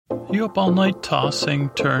You up all night tossing,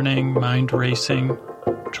 turning, mind racing,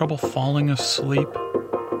 trouble falling asleep?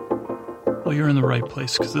 Well, you're in the right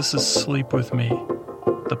place, because this is Sleep With Me,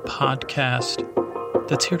 the podcast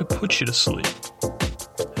that's here to put you to sleep.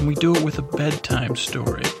 And we do it with a bedtime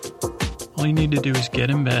story. All you need to do is get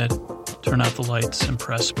in bed, turn out the lights, and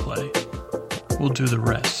press play. We'll do the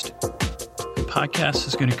rest. The podcast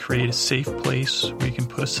is going to create a safe place where you can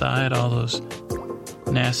put aside all those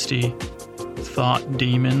nasty thought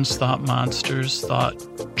demons, thought monsters, thought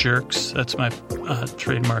jerks. That's my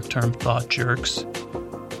trademark term, thought jerks.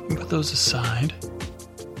 You can put those aside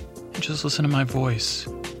and just listen to my voice.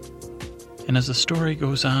 And as the story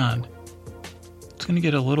goes on, it's going to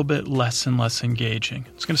get a little bit less and less engaging.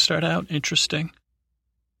 It's going to start out interesting.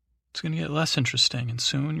 It's going to get less interesting, and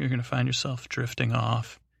soon you're going to find yourself drifting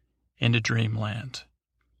off into dreamland.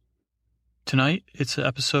 Tonight, it's an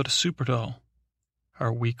episode of Superdull,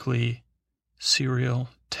 our weekly serial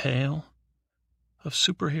tale of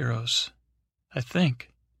superheroes, I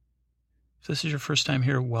think. If this is your first time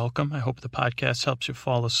here, welcome. I hope the podcast helps you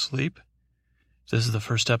fall asleep. If this is the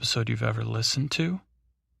first episode you've ever listened to,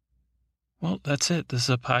 well, that's it. This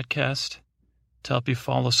is a podcast to help you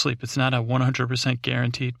fall asleep. It's not a 100%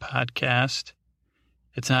 guaranteed podcast.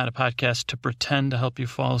 It's not a podcast to pretend to help you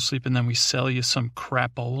fall asleep and then we sell you some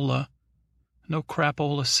crapola. No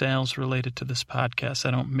crapola sales related to this podcast.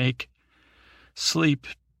 I don't make sleep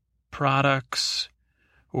products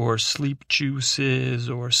or sleep juices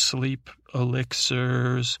or sleep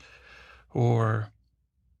elixirs or,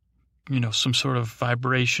 some sort of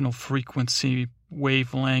vibrational frequency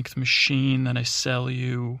wavelength machine that I sell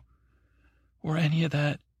you or any of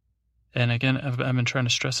that. And again, I've been trying to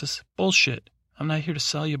stress this. Bullshit. I'm not here to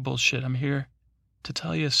sell you bullshit. I'm here to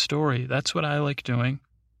tell you a story. That's what I like doing.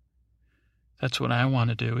 That's what I want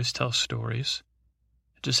to do, is tell stories.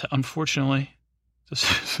 Just unfortunately,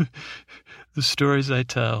 the stories I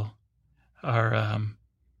tell are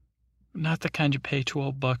not the kind you pay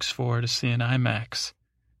 $12 for to see in IMAX.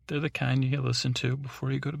 They're the kind you listen to before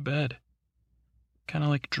you go to bed. Kind of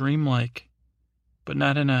like dreamlike, but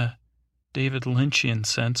not in a David Lynchian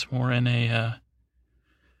sense, more in a,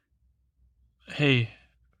 hey,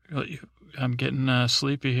 I'm getting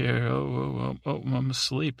sleepy here. Oh, I'm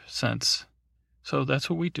asleep sense. So that's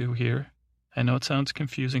what we do here. I know it sounds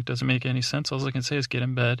confusing, doesn't make any sense. All I can say is get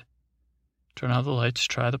in bed, turn out the lights,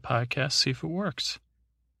 try the podcast, see if it works.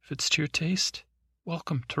 If it's to your taste,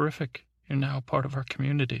 welcome, terrific. You're now a part of our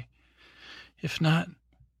community. If not,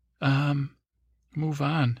 move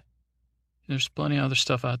on. There's plenty of other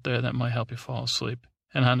stuff out there that might help you fall asleep.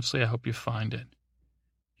 And honestly, I hope you find it.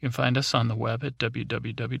 You can find us on the web at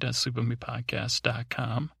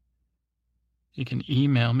www.sleepwithmepodcast.com. You can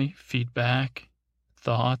email me feedback,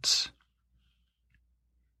 thoughts,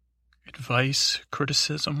 advice,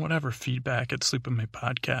 criticism, whatever, feedback at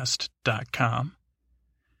sleepwithmepodcast.com.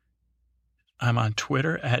 I'm on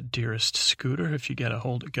Twitter at Dearest Scooter. If you got to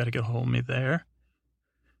get a hold of me there.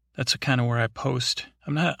 That's kind of where I post.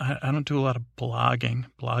 I don't do a lot of blog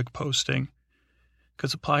posting,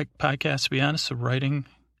 because the podcast, to be honest, the writing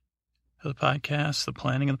of the podcast, the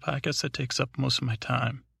planning of the podcast, that takes up most of my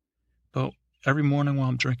time. But every morning while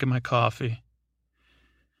I'm drinking my coffee,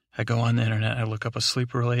 I go on the internet, I look up a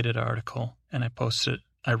sleep-related article, and I post it.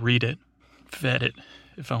 I read it, vet it.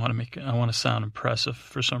 If I want to sound impressive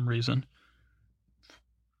for some reason,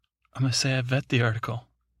 I'm going to say I vet the article.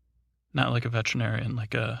 Not like a veterinarian,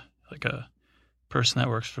 like a person that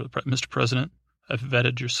works for Mr. President. I've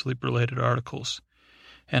vetted your sleep-related articles,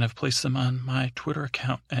 and I've placed them on my Twitter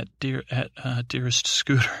account at Dearest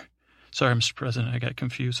Scooter. Sorry, Mr. President, I got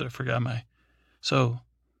confused. I forgot my. So,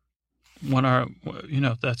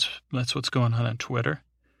 that's what's going on Twitter.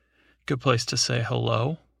 Good place to say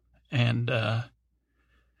hello, and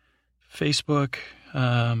Facebook.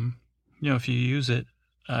 If you use it,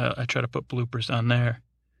 I try to put bloopers on there.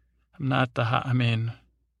 I'm not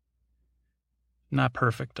not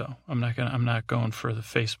perfect though. I'm not going for the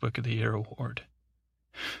Facebook of the Year award.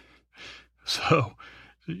 So,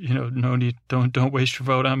 no need. Don't waste your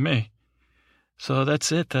vote on me. So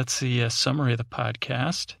that's it. That's the summary of the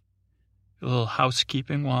podcast. A little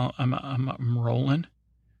housekeeping while I'm rolling.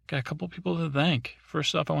 Got a couple people to thank.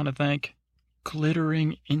 First off, I want to thank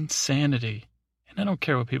Glittering Insanity. And I don't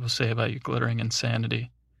care what people say about your glittering insanity.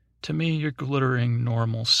 To me, you're glittering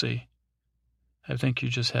normalcy. I think you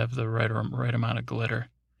just have the right amount of glitter.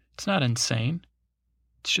 It's not insane.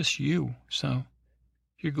 It's just you. So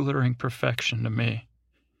you're glittering perfection to me.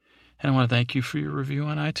 And I want to thank you for your review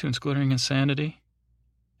on iTunes. Glittering Insanity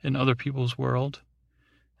in other people's world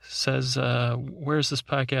says, where's this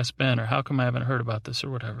podcast been? Or how come I haven't heard about this or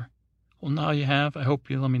whatever? Well, now you have. I hope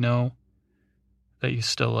you let me know that you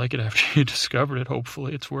still like it after you discovered it.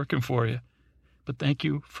 Hopefully it's working for you. But thank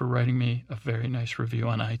you for writing me a very nice review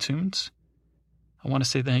on iTunes. I want to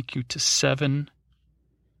say thank you to 7.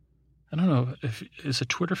 I don't know if is a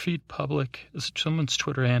Twitter feed public. Is someone's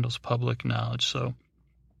Twitter handle's public knowledge? So,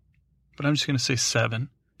 but I'm just going to say 7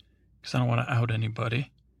 because I don't want to out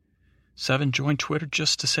anybody. 7 joined Twitter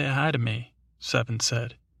just to say hi to me. 7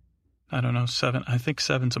 said. I don't know, 7. I think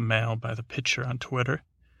 7's a male by the picture on Twitter.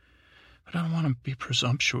 But I don't want to be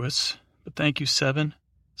presumptuous. But thank you, 7.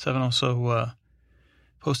 7 also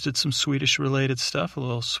posted some Swedish-related stuff, a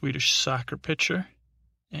little Swedish soccer picture,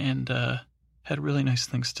 and had really nice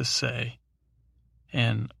things to say.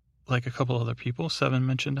 And like a couple other people, 7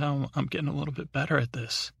 mentioned how I'm getting a little bit better at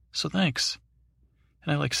this. So thanks.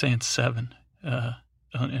 And I like saying 7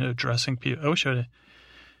 in addressing people. I wish I would have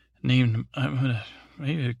named,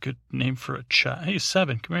 maybe a good name for a child. Hey,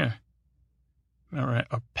 7, come here. All right,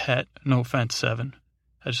 a pet. No offense, 7.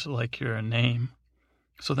 I just like your name.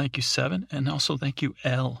 So thank you, 7, and also thank you,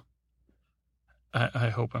 L. I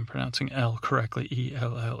hope I'm pronouncing L correctly,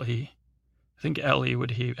 E-L-L-E. I think L-E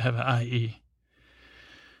would have an I-E.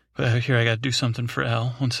 But here, I got to do something for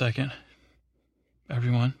L. 1 second.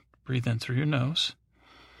 Everyone, breathe in through your nose.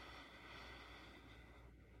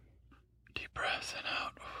 Deep breath in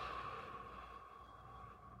out.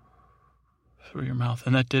 Through your mouth.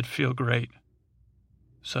 And that did feel great.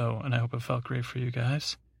 So, and I hope it felt great for you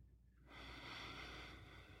guys.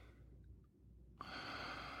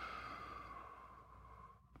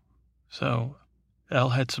 So, L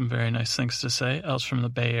had some very nice things to say. L's from the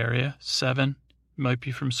Bay Area. 7 might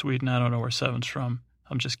be from Sweden. I don't know where 7's from.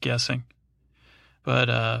 I'm just guessing.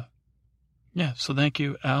 But, yeah, so thank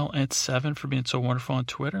you, L and 7, for being so wonderful on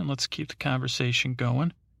Twitter. And let's keep the conversation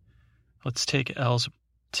going. Let's take L's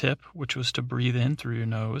tip, which was to breathe in through your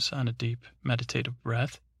nose on a deep meditative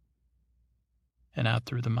breath. And out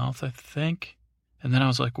through the mouth, I think. And then I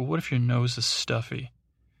was like, well, what if your nose is stuffy?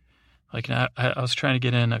 Like, I was trying to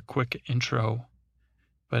get in a quick intro,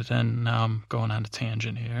 but then now I'm going on a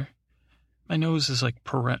tangent here. My nose is like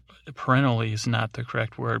perennially is not the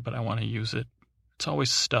correct word, but I want to use it. It's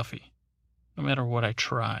always stuffy, no matter what I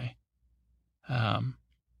try.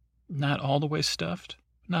 Not all the way stuffed,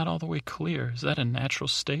 not all the way clear. Is that a natural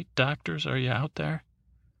state? Doctors, are you out there?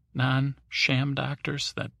 Non-sham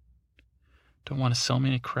doctors that don't want to sell me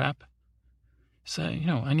any crap? Say,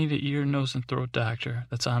 I need an ear, nose, and throat doctor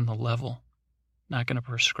that's on the level, not going to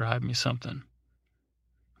prescribe me something.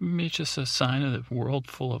 Maybe it's just a sign of the world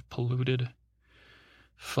full of polluted,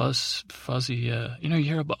 fuzzy, you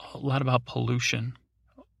hear a lot about pollution.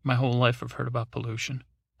 My whole life I've heard about pollution.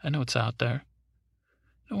 I know it's out there.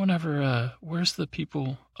 No one ever, where's the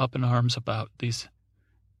people up in arms about these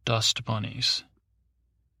dust bunnies?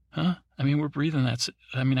 Huh? I mean, we're breathing that.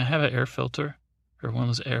 I mean, I have an air filter. Or one of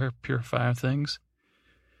those air purifier things.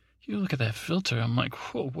 You look at that filter, I'm like,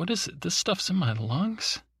 whoa, what is it? This stuff's in my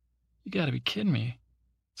lungs? You gotta be kidding me.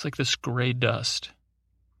 It's like this gray dust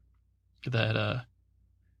that, I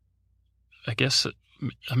guess,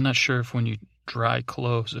 I'm not sure if when you dry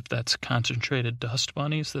clothes, if that's concentrated dust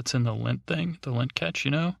bunnies that's in the lint thing, the lint catch,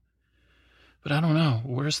 But I don't know.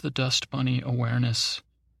 Where's the dust bunny awareness?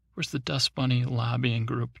 Where's the dust bunny lobbying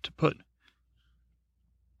group to put...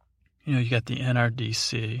 You got the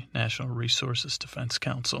NRDC, National Resources Defense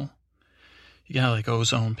Council. You got like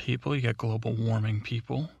ozone people. You got global warming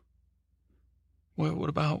people. What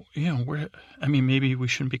about, maybe we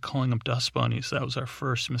shouldn't be calling them dust bunnies. That was our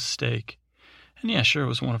first mistake. And yeah, sure, it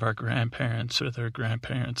was one of our grandparents or their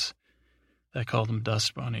grandparents that called them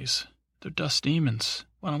dust bunnies. They're dust demons.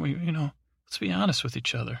 Why don't we, let's be honest with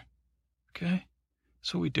each other. Okay?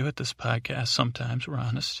 That's what we do at this podcast. Sometimes we're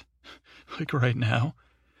honest. Like right now.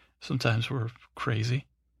 Sometimes we're crazy.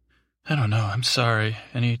 I don't know. I'm sorry.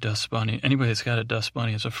 Any dust bunny, anybody that's got a dust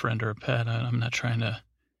bunny as a friend or a pet, I'm not trying to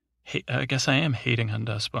hate. I guess I am hating on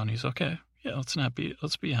dust bunnies. Okay. Yeah,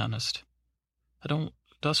 let's be honest.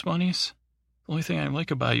 Dust bunnies, the only thing I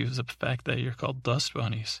like about you is the fact that you're called dust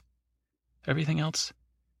bunnies. Everything else,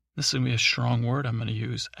 this is going to be a strong word I'm going to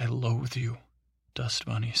use. I loathe you, dust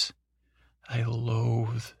bunnies. I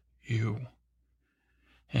loathe you.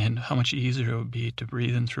 And how much easier it would be to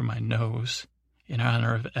breathe in through my nose in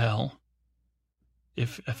honor of L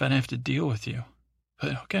if I didn't have to deal with you.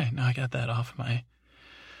 But okay, now I got that off my...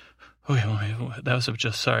 Okay, that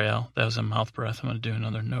was sorry, L. That was a mouth breath. I'm going to do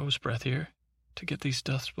another nose breath here to get these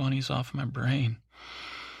dust bunnies off my brain.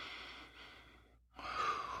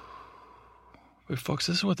 But folks,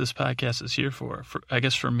 this is what this podcast is here for. I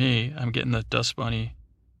guess for me, I'm getting the dust bunny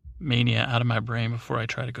mania out of my brain before I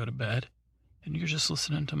try to go to bed. and you're just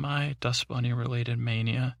listening to my Dust Bunny-related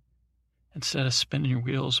mania instead of spinning your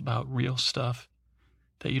wheels about real stuff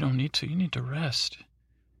that you don't need to. You need to rest.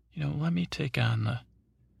 Let me take on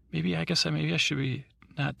maybe I should be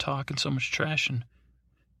not talking so much trash and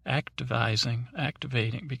activating,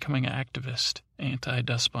 becoming an activist,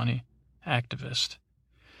 anti-Dust Bunny activist,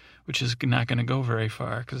 which is not going to go very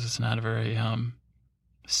far because it's not a very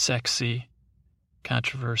sexy,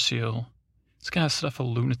 controversial. It's the kind of stuff a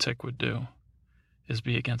lunatic would do, is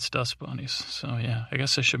be against dust bunnies. So, yeah, I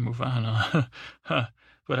guess I should move on.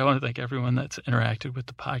 But I want to thank everyone that's interacted with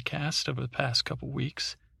the podcast over the past couple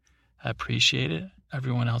weeks. I appreciate it.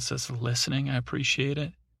 Everyone else that's listening, I appreciate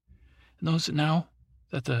it. And those now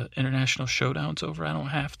that the International Showdown's over, I don't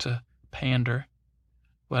have to pander.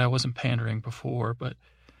 Well, I wasn't pandering before, but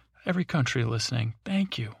every country listening,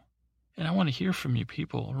 thank you. And I want to hear from you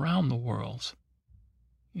people around the world.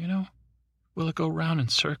 Will it go round in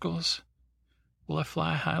circles? Will I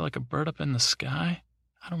fly high like a bird up in the sky?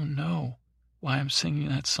 I don't know why I'm singing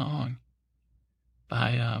that song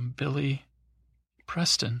by Billy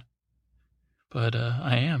Preston. But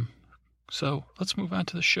I am. So let's move on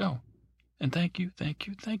to the show. And thank you.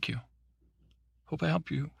 Hope I help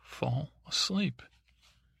you fall asleep.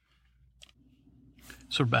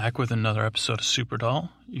 So we're back with another episode of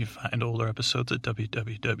Superdull. You can find older episodes at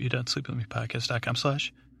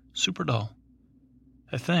www.sleepwithmepodcast.com/Superdull.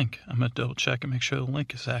 I think. I'm going to double check and make sure the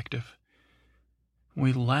link is active. When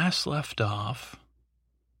we last left off,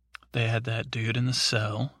 they had that dude in the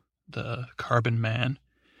cell, the Carbon Man,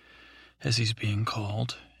 as he's being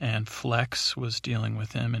called, and Flex was dealing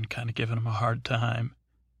with him and kind of giving him a hard time.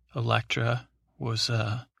 Elektra was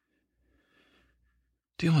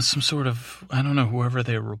dealing with some sort of, I don't know, whoever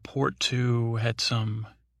they report to had some,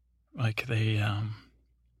 I guess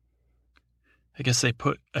they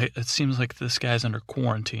put, it seems like this guy's under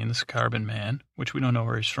quarantine, this Carbon Man, which we don't know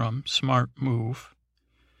where he's from. Smart move.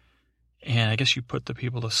 And I guess you put the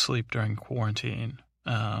people to sleep during quarantine.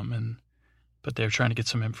 But they're trying to get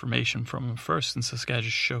some information from him first, since this guy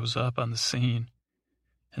just shows up on the scene.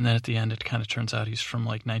 And then at the end, it kind of turns out he's from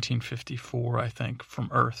 1954, I think,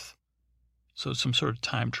 from Earth. So some sort of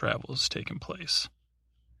time travel is taking place.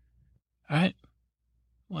 All right.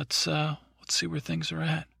 Let's see where things are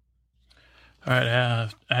at. All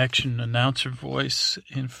right, action announcer voice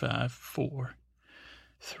in 5, 4,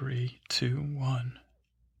 3, 2, 1.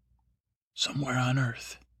 Somewhere on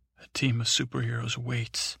Earth, a team of superheroes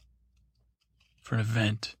waits for an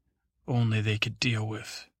event only they could deal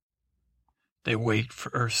with. They wait for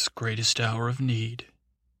Earth's greatest hour of need.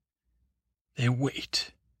 They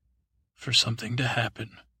wait for something to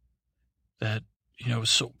happen that, is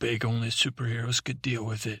so big only superheroes could deal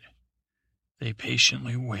with it. They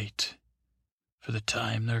patiently wait for the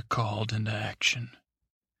time they're called into action.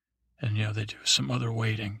 And, they do some other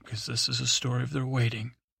waiting, because this is a story of their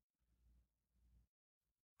waiting.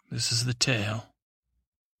 This is the tale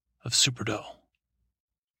of Superdull.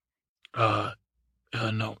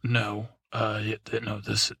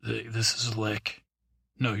 This is Lick.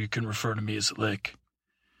 No, you can refer to me as Lick.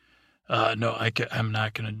 I'm not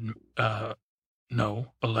going to,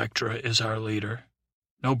 no, Elektra is our leader.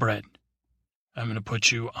 No, Brett. I'm going to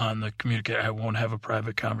put you on the communicator. I won't have a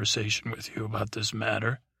private conversation with you about this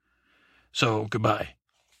matter. So, goodbye.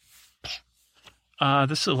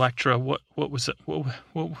 This Elektra, what was it?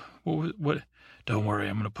 What? Don't worry,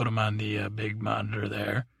 I'm going to put him on the big monitor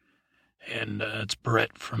there. And it's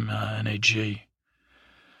Brett from NAG.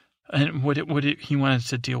 And he wanted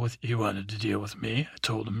to deal with? He wanted to deal with me. I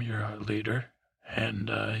told him you're our leader, and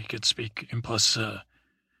he could speak. And plus, you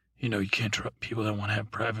can't trust people that want to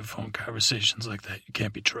have private phone conversations like that. You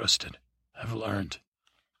can't be trusted. I've learned.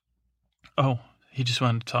 Oh, he just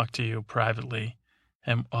wanted to talk to you privately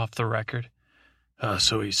and off the record.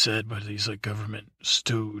 So he said, but he's a government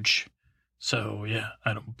stooge. So, yeah,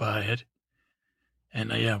 I don't buy it.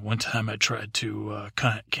 And, one time I tried to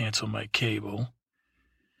cancel my cable.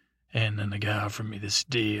 And then the guy offered me this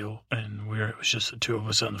deal. And it was just the two of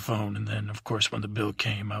us on the phone. And then, of course, when the bill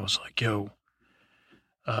came, I was like, yo,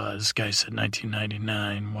 this guy said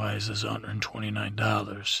 $19.99. Why is this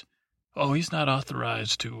 $129? Oh, he's not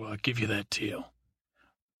authorized to give you that deal.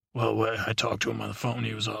 Well, I talked to him on the phone.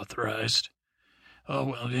 He was authorized. Oh,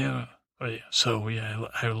 well, yeah. Oh, yeah. So, yeah,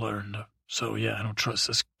 I learned. So, yeah, I don't trust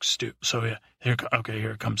this So, yeah, here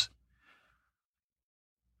it comes.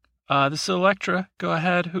 This is Elektra. Go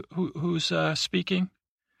ahead. Who's speaking?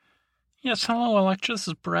 Yes, hello, Elektra. This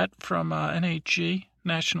is Brett from NAG,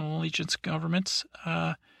 National Allegiance Governments.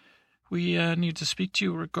 We need to speak to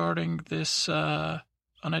you regarding this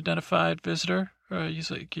unidentified visitor.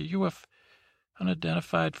 He's like a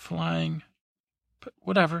unidentified flying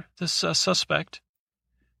whatever, this suspect,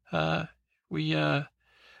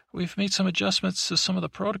 we've made some adjustments to some of the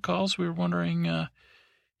protocols. We were wondering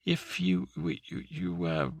if you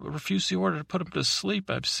refused the order to put him to sleep.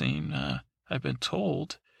 I've been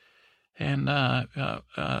told, and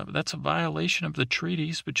that's a violation of the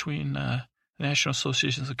treaties between the National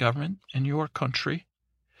Associations of Government and your country.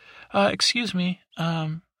 Excuse me,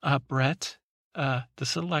 Brett.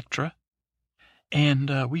 This is Electra,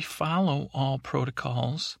 and we follow all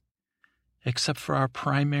protocols except for our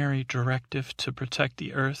primary directive to protect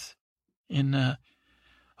the Earth in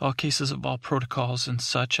all cases of all protocols and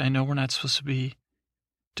such. I know we're not supposed to be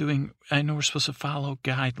I know we're supposed to follow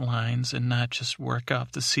guidelines and not just work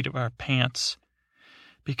off the seat of our pants,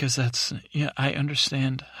 because I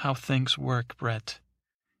understand how things work, Brett.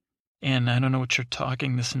 And I don't know what you're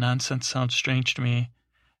talking. This nonsense sounds strange to me.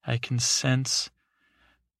 I can sense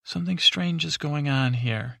something strange is going on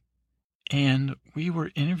here. And we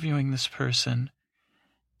were interviewing this person,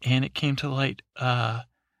 and it came to light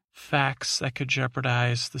facts that could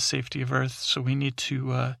jeopardize the safety of Earth. So we need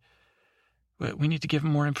to give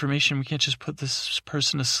them more information. We can't just put this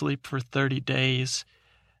person to sleep for 30 days.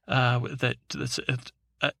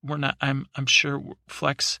 We're not. I'm sure.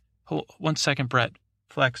 Flex. Hold 1 second, Brett.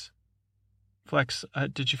 Flex.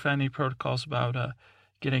 Did you find any protocols about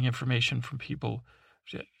getting information from people?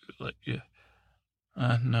 Yeah.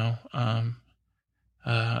 No.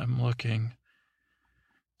 I'm looking.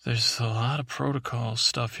 There's a lot of protocol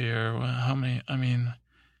stuff here. How many? I mean,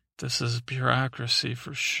 this is bureaucracy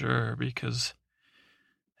for sure, because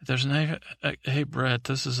there's hey, Brett,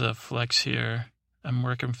 this is a Flex here. I'm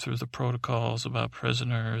working through the protocols about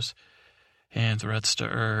prisoners and threats to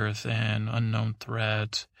Earth and unknown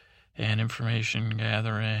threats and information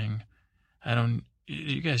gathering.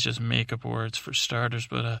 You guys just make up words for starters,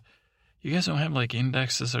 but you guys don't have like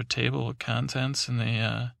indexes or table of contents, and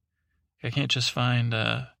I can't just find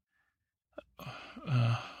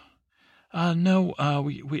no,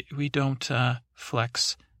 we don't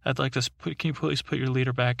Flex. I'd like to can you please put your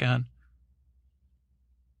leader back on?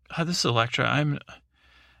 This is Electra. I'm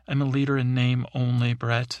a leader in name only,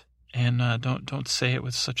 Brett, and don't say it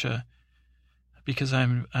with such a, because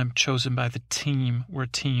I'm chosen by the team. We're a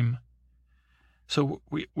team. So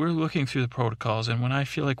we're looking through the protocols, and when I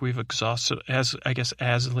feel like we've exhausted, as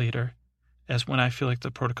leader, as when I feel like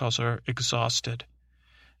the protocols are exhausted,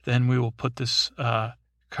 then we will put this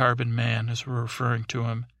carbon man, as we're referring to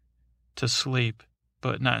him, to sleep,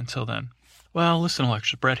 but not until then. Well, listen,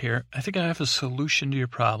 Alexa, Brett here. I think I have a solution to your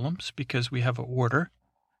problems, because we have an order,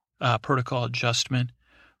 protocol adjustment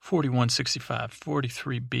 4165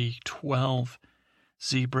 43B 12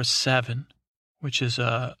 Zebra 7, which is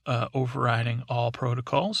overriding all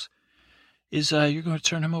protocols, is you're going to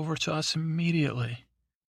turn him over to us immediately,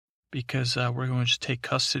 because we're going to just take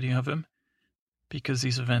custody of him, because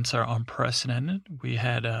these events are unprecedented. We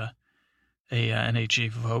had a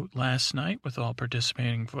NAG vote last night with all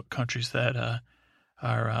participating countries that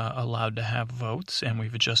are allowed to have votes, and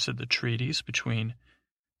we've adjusted the treaties between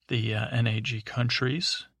the NAG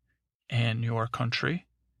countries and your country.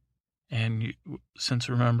 And since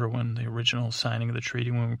remember when the original signing of the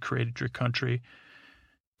treaty, when we created your country,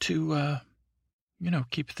 to,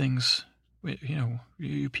 keep things,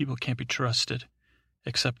 you people can't be trusted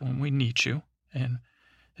except when we need you. And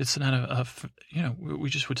it's not we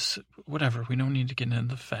just would, whatever, we don't need to get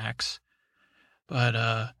into the facts.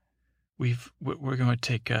 But we're going to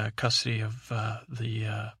take custody of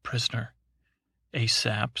the prisoner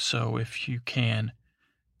ASAP. So if you can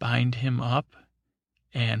bind him up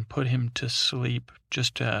and put him to sleep,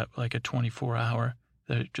 just like a 24-hour,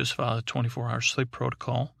 just follow the 24-hour sleep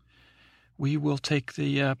protocol, we will take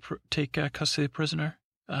the custody of the prisoner.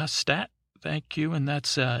 Stat, thank you, and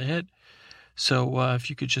that's it. So if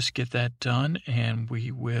you could just get that done, and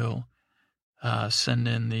we will send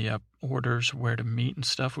in the orders where to meet and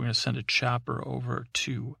stuff. We're going to send a chopper over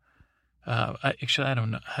to. I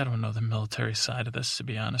don't know the military side of this, to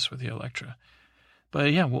be honest with you, Electra.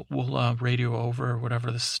 But yeah, we'll radio over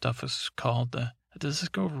whatever this stuff is called. Does this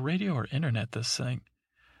go over radio or internet, this thing?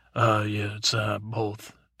 Yeah, it's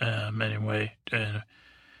both. Anyway,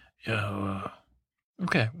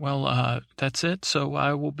 okay, well, that's it. So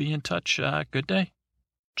I will be in touch. Good day.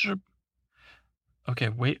 Okay,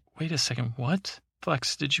 wait a second. What?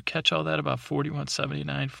 Flex, did you catch all that about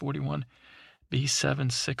 4179, 41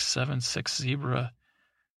 B7676 Zebra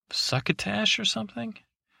Succotash or something?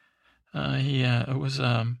 Yeah, it was,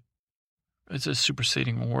 it's a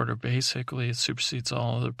superseding order, basically. It supersedes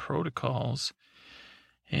all other protocols.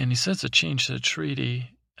 And he says it's a change to the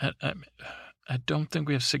treaty. I don't think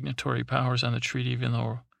we have signatory powers on the treaty, even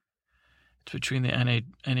though It's between the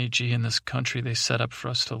NAG and this country they set up for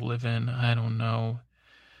us to live in. I don't know.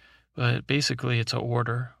 But basically, it's an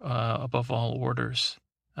order, above all orders,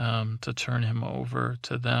 to turn him over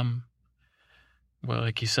to them. Well,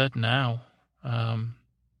 like he said, now.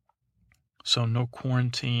 So no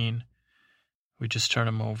quarantine. We just turn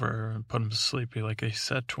him over and put him to sleep. Like I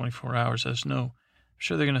said, 24 hours. I'm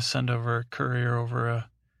sure they're going to send over a courier over a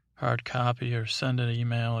hard copy or send an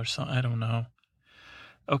email or something. I don't know.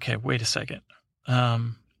 Okay, wait a second. They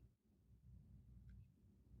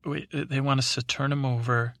want us to turn him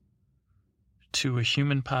over to a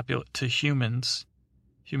human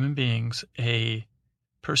human beings, a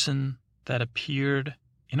person that appeared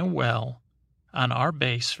in a well on our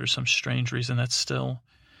base for some strange reason that's still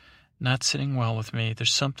not sitting well with me.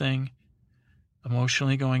 There's something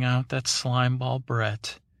emotionally going on with that slime ball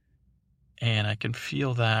Brett, and I can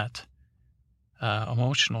feel that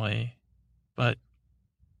emotionally, but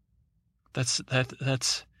that's I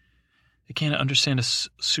can't understand a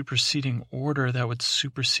superseding order that would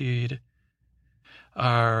supersede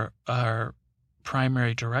our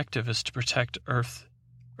primary directive is to protect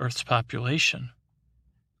Earth's population,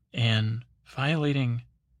 and violating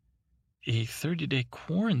a 30-day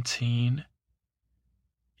quarantine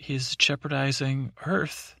is jeopardizing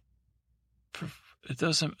Earth. It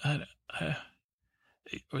doesn't.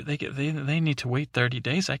 They need to wait 30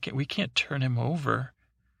 days. We can't turn him over.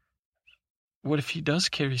 What if he does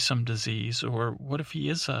carry some disease, or what if he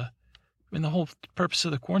is the whole purpose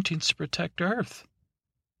of the quarantine is to protect Earth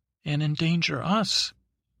and endanger us.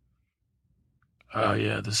 Oh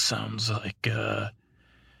yeah, this sounds like but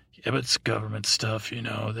it's government stuff,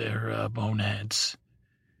 they're boneheads.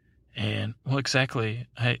 And well, exactly.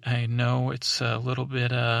 I know it's a little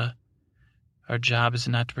bit our job is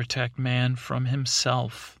not to protect man from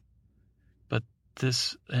himself. But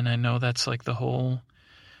and I know that's like the whole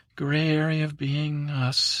gray area of being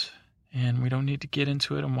us, and we don't need to get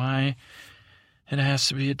into it and why it has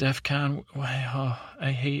to be a DEF CON.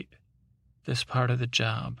 I hate this part of the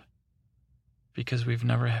job because we've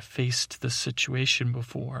never faced this situation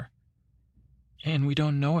before. And we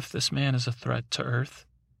don't know if this man is a threat to Earth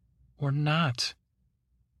or not.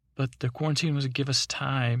 But the quarantine was to give us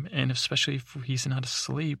time, and especially if he's not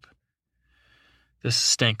asleep. This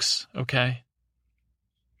stinks, okay?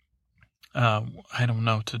 I don't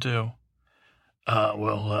know what to do.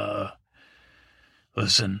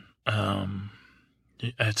 Listen,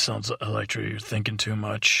 it sounds like you're thinking too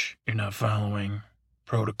much. You're not following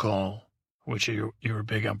protocol, which you're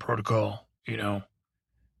big on protocol,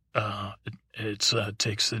 It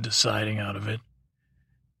takes the deciding out of it.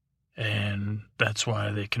 And that's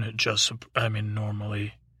why they can adjust.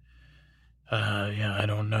 Normally, I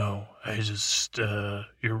don't know. I just,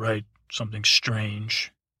 you're right, something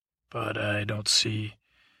strange. But I don't see,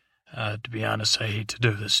 to be honest, I hate to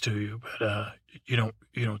do this to you, but you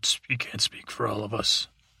can't speak for all of us.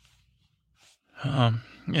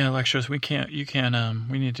 Lectures, we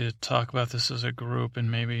need to talk about this as a group and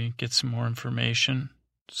maybe get some more information.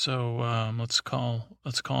 So let's call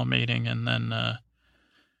a meeting and then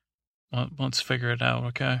let's figure it out,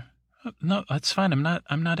 okay? No, that's fine.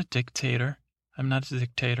 I'm not a dictator. I'm not a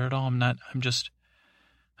dictator at all. I'm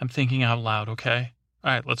thinking out loud, okay?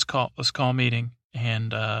 All right, let's call a meeting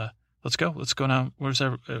and let's go. Let's go now. Where's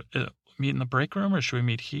meet in the break room, or should we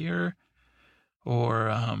meet here? Or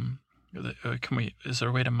is there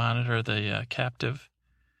a way to monitor the captive?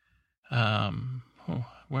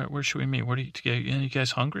 Where should we meet? You guys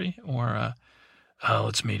hungry? Or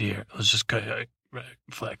let's meet here. Let's just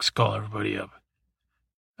Flex, call everybody up.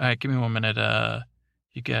 All right, give me 1 minute.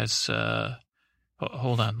 You guys,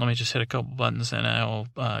 hold on. Let me just hit a couple buttons and I'll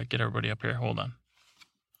get everybody up here. Hold on.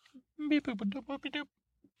 Beep boop doop boop doop.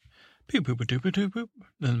 Beep boop doop doop boop.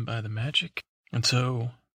 Then by the magic. And so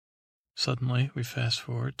suddenly we fast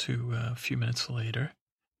forward to a few minutes later.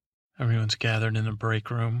 Everyone's gathered in the break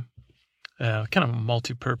room. Kind of a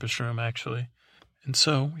multi-purpose room, actually. And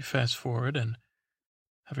so we fast forward and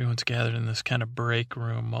everyone's gathered in this kind of break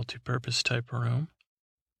room, multi-purpose type room.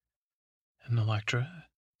 And Electra,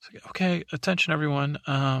 it's like, okay, attention everyone.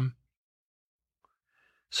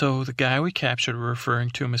 So the guy we captured, we're referring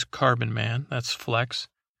to him as Carbon Man. That's Flex.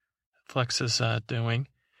 Flex is doing.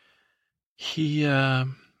 We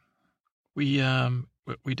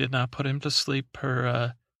did not put him to sleep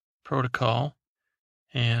per protocol,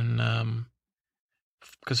 and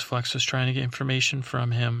because Flex was trying to get information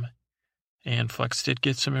from him, and Flex did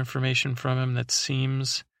get some information from him that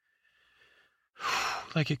seems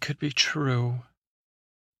like it could be true.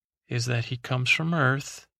 Is that he comes from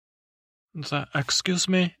Earth? Excuse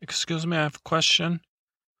me, I have a question.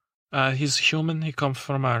 He's human. He comes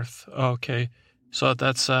from Earth. Okay. So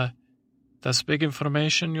that's big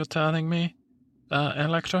information you're telling me,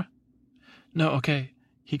 Electra? No, okay.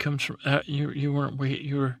 He comes from, you weren't, wait,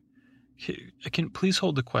 you were, can please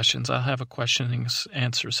hold the questions. I'll have a questioning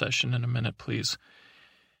answer session in a minute, please.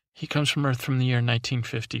 He comes from Earth from the year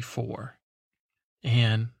 1954.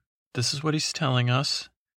 And this is what he's telling us.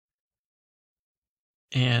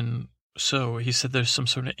 And so he said there's some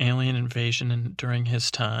sort of alien invasion during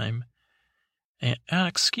his time. And,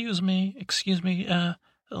 excuse me,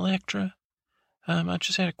 Electra. I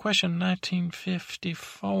just had a question.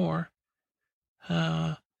 1954.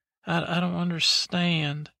 I don't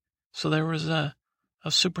understand. So there was a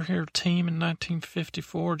superhero team in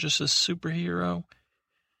 1954, just a superhero,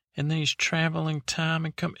 and then he's traveling time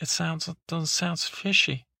and come. It sounds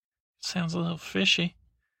fishy. It sounds a little fishy.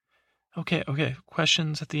 Okay.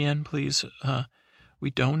 Questions at the end, please. We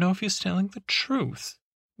don't know if he's telling the truth,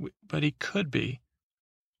 but he could be.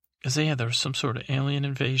 Because, yeah, there was some sort of alien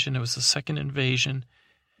invasion. It was the second invasion.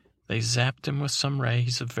 They zapped him with some ray.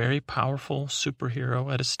 He's a very powerful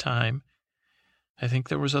superhero at his time. I think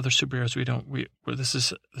there was other superheroes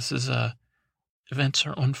events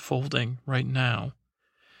are unfolding right now.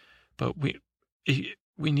 But we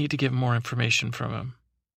need to get more information from him.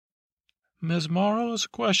 Ms. Morrow has a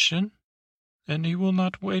question, and he will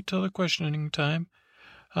not wait till the questioning time.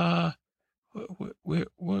 I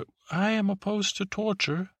am opposed to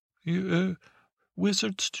torture.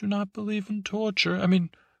 Wizards do not believe in torture. I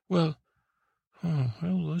mean,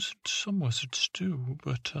 some wizards do,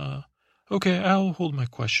 but, okay, I'll hold my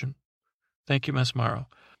question. Thank you, Ms. Morrow.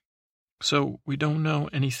 So we don't know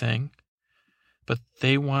anything, but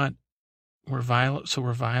we're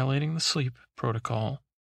violating the sleep protocol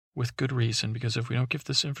with good reason, because if we don't give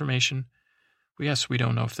this information, we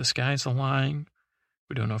don't know if this guy's lying.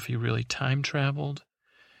 We don't know if he really time traveled.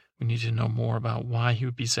 We need to know more about why he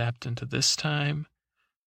would be zapped into this time,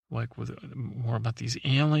 more about these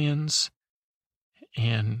aliens.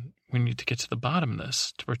 And we need to get to the bottom of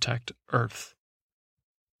this to protect Earth.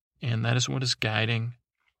 And that is what is guiding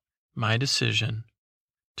my decision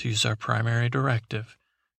to use our primary directive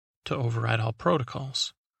to override all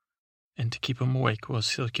protocols and to keep him awake. We'll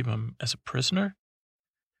still keep him as a prisoner.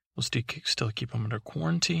 We'll still keep him under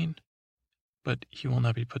quarantine, but he will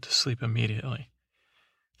not be put to sleep immediately.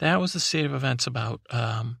 That was the state of events about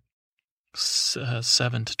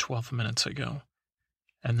 7 to 12 minutes ago.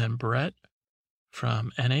 And then Brett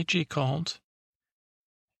from NAG called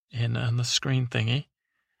on the screen thingy,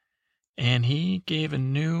 and he gave a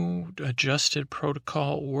new adjusted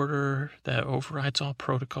protocol order that overrides all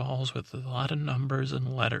protocols with a lot of numbers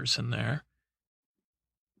and letters in there.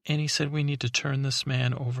 And he said we need to turn this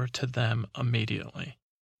man over to them immediately.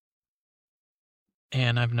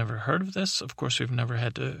 And I've never heard of this. Of course, we've never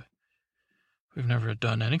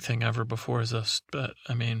done anything ever before as this, but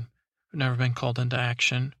I mean, we've never been called into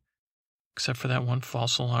action, except for that one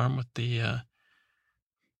false alarm with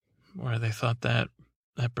where they thought that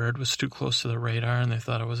bird was too close to the radar and they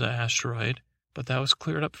thought it was an asteroid, but that was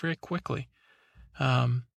cleared up very quickly.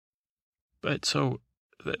 But so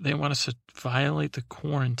they want us to violate the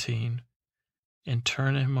quarantine and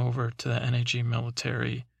turn him over to the NAG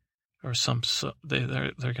military, or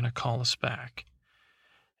they're going to call us back.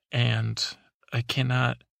 And I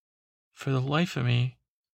cannot, for the life of me,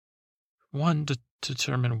 to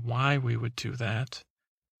determine why we would do that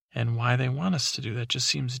and why they want us to do that. Just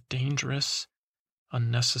seems dangerous,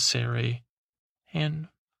 unnecessary, and,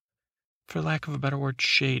 for lack of a better word,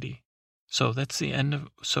 shady. So that's the end of...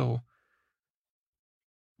 So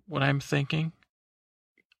what I'm thinking,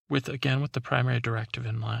 with the primary directive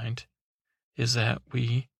in mind, is that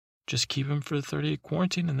we just keep him for the 30-day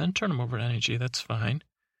quarantine and then turn him over to NAG. That's fine.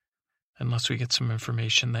 Unless we get some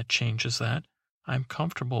information that changes that. I'm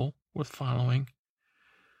comfortable with following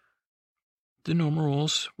the normal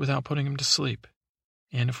rules without putting him to sleep.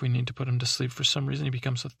 And if we need to put him to sleep for some reason, he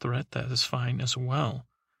becomes a threat, that is fine as well.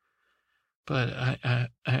 But I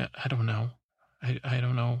don't know. I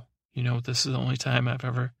don't know. You know, this is the only time we've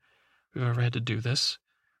ever had to do this,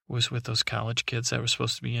 was with those college kids that were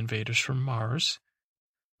supposed to be invaders from Mars,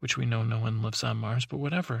 which we know no one lives on Mars, but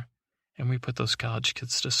whatever. And we put those college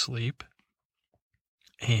kids to sleep,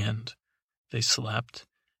 and they slept,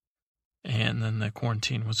 and then the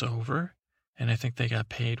quarantine was over, and I think they got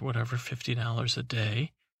paid $50 a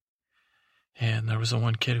day. And there was the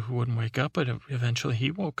one kid who wouldn't wake up, but eventually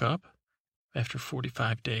he woke up after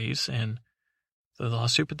 45 days, and the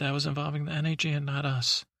lawsuit, but that was involving the NAG and not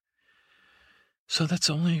us. So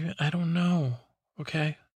I don't know,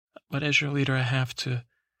 okay? But as your leader, I have to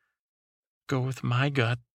go with my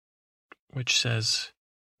gut, which says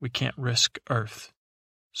we can't risk Earth.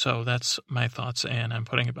 So that's my thoughts, and I'm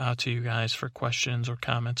putting it out to you guys for questions or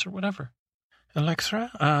comments or whatever. Alexa,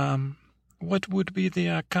 what would be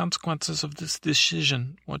the consequences of this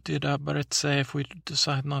decision? What did Brett say if we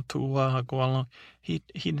decide not to go along? He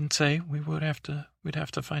didn't say. We'd have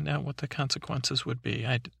to find out what the consequences would be.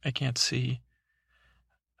 I can't see.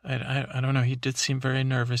 I don't know. He did seem very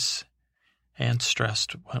nervous and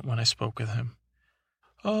stressed when I spoke with him.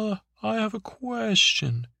 I have a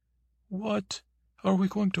question. What? Are we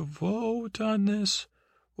going to vote on this?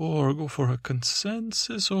 Or go for a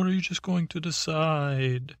consensus? Or are you just going to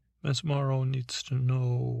decide? Miss Morrow needs to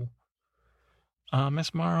know.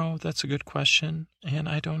 Miss Morrow, that's a good question, and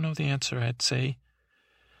I don't know the answer. I'd say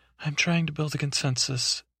I'm trying to build a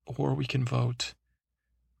consensus, or we can vote.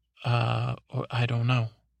 Or I don't know.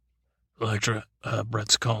 Electra,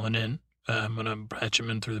 Brett's calling in. I'm going to patch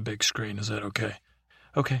him in through the big screen. Is that okay?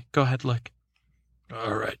 Okay, go ahead, Lick.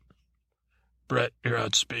 All right. Brett, you're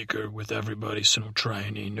on speaker with everybody, so don't try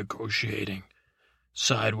any negotiating.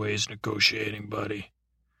 Sideways negotiating, buddy.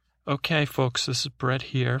 Okay, folks, this is Brett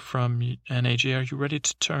here from NAG. Are you ready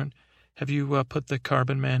to turn? Have you put the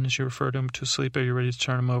Carbon Man, as you refer to him, to sleep? Are you ready to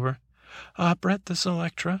turn him over? Brett, this is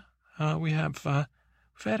Electra. We've had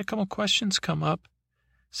a couple questions come up.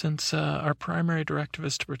 Since our primary directive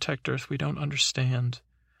is to protect Earth, we don't understand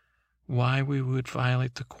why we would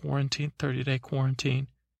violate the 30-day quarantine,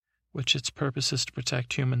 which its purpose is to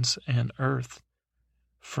protect humans and Earth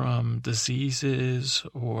from diseases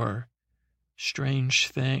or strange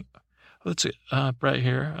thing. Let's Brett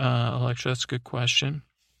here, Alexa. That's a good question.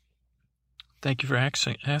 Thank you for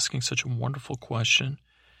asking such a wonderful question.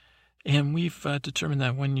 And we've determined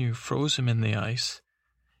that when you froze him in the ice,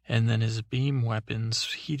 and then his beam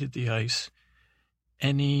weapons heated the ice,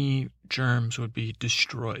 any germs would be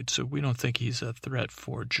destroyed. So we don't think he's a threat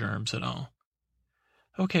for germs at all.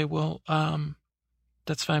 Okay, well,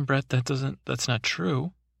 that's fine, Brett. That's not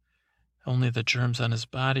true. Only the germs on his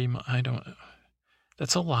body,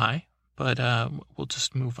 that's a lie, but we'll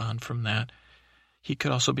just move on from that. He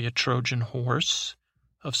could also be a Trojan horse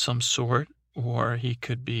of some sort, or he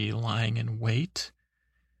could be lying in wait.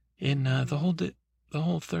 In the whole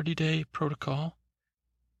 30-day protocol,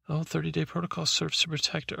 the whole 30-day protocol serves to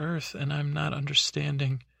protect Earth, and I'm not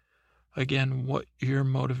understanding, again, what your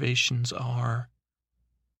motivations are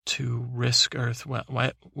to risk Earth.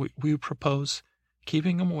 Why we propose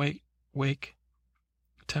keeping him awake,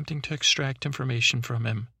 attempting to extract information from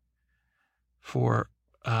him for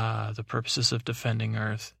the purposes of defending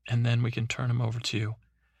Earth, and then we can turn him over to you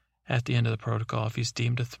at the end of the protocol if he's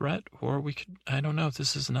deemed a threat, or we could, I don't know,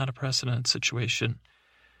 this is not a precedent situation,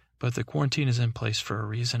 but the quarantine is in place for a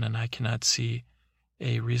reason, and I cannot see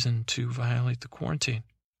a reason to violate the quarantine.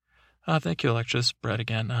 Thank you, Alexis. Brett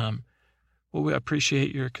again. Well, we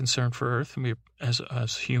appreciate your concern for Earth, and we,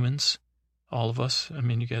 as humans, all of us, I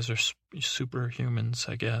mean, you guys are superhumans,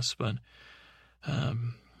 I guess, but,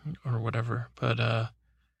 or whatever, but,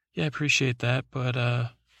 yeah, I appreciate that,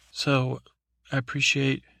 but, so I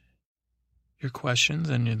appreciate your questions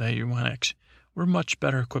and that you want to, we're much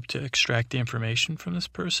better equipped to extract the information from this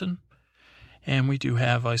person, and we do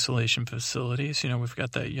have isolation facilities. We've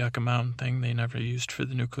got that Yucca Mountain thing they never used for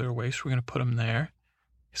the nuclear waste. We're going to put him there.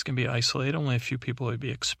 He's going to be isolated. Only a few people would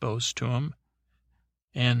be exposed to him.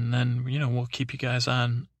 And then, we'll keep you guys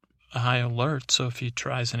on a high alert, so if he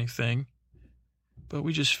tries anything. But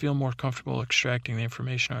we just feel more comfortable extracting the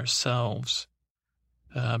information ourselves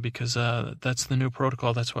because that's the new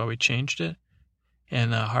protocol. That's why we changed it.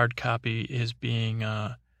 And a hard copy is being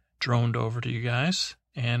droned over to you guys.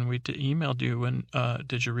 And we emailed you. And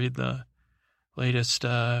did you read the latest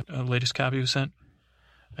copy we sent?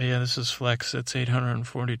 Yeah, this is Flex. It's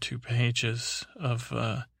 842 pages of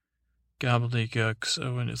gobbledygook,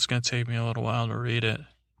 so it's going to take me a little while to read it.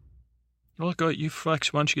 Look, you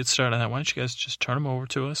Flex, why don't you get started on that? Why don't you guys just turn them over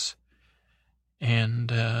to us? And,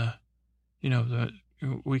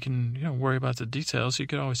 we can, worry about the details. You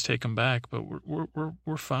could always take them back, but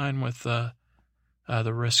we're fine with the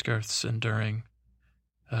risk Earth's enduring,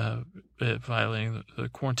 violating the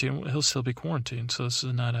quarantine. He'll still be quarantined, so this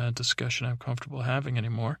is not a discussion I'm comfortable having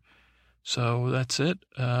anymore. So that's it.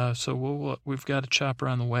 So we've got a chopper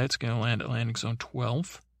on the way. It's going to land at landing zone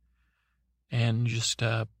 12. And you just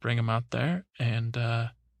bring him out there and,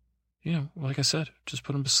 like I said, just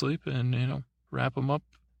put him to sleep and, wrap him up,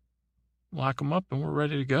 lock him up, and we're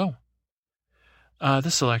ready to go.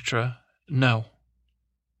 This Electra, no.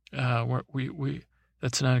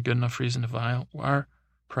 That's not a good enough reason to violate. Our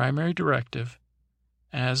primary directive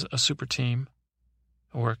as a super team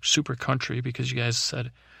or super country, because you guys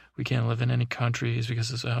said we can't live in any countries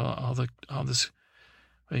because of all this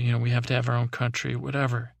we have to have our own country,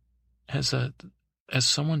 whatever. As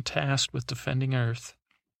someone tasked with defending Earth,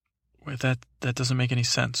 that doesn't make any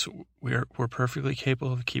sense. We're perfectly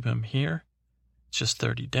capable of keeping him here. It's just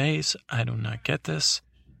 30 days. I do not get this.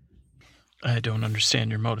 I don't understand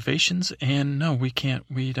your motivations, and no, we can't.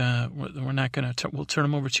 We're not gonna. We'll turn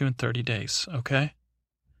him over to you in 30 days. Okay.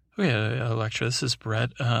 Oh yeah, Electra. This is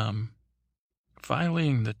Brett.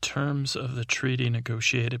 Violating the terms of the treaty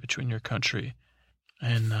negotiated between your country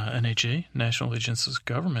and NAG, National Agencies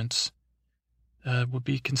Governments, would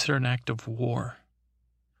be considered an act of war,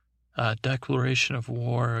 a declaration of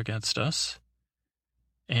war against us.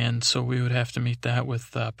 And so we would have to meet that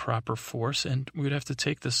with proper force, and we would have to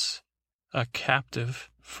take this captive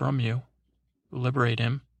from you, liberate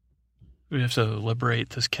him. We have to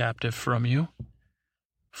liberate this captive from you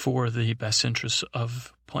for the best interests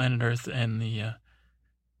of planet Earth and the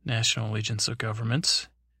National Allegiance of Governments.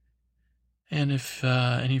 And if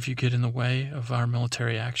any of you get in the way of our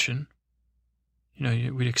military action,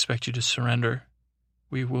 we'd expect you to surrender.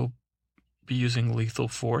 We will be using lethal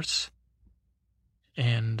force.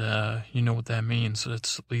 And you know what that means.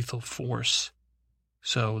 It's lethal force.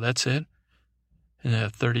 So that's it.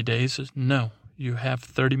 And 30 days? No. You have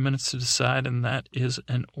 30 minutes to decide, and that is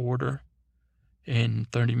an order. In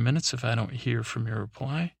 30 minutes, if I don't hear from your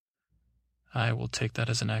reply, I will take that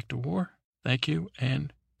as an act of war. Thank you,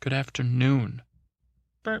 and good afternoon.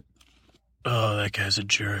 Burp. Oh, that guy's a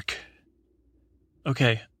jerk.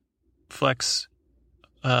 Okay. Flex,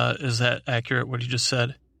 is that accurate, what he just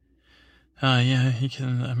said? Yeah, he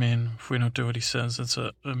can. If we don't do what he says, if they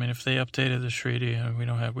updated the treaty and we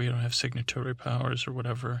don't have signatory powers or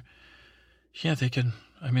whatever, yeah, they can.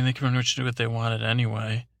 They can pretty much do what they wanted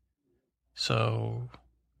anyway. So,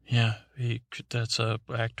 yeah, that's a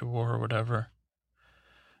act of war or whatever.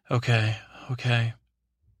 Okay.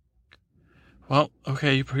 Well,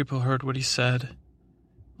 okay, you people heard what he said.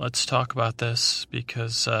 Let's talk about this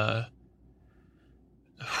because,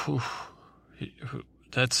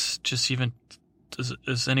 that's just even.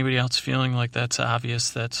 Is anybody else feeling like that's obvious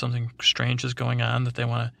that something strange is going on, that they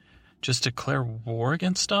want to just declare war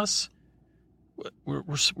against us?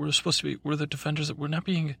 We're supposed to be. We're the defenders. We're not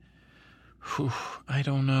being. I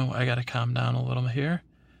don't know. I got to calm down a little here.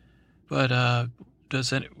 But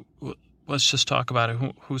let's just talk about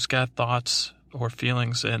it. Who's got thoughts or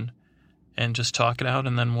feelings, and just talk it out,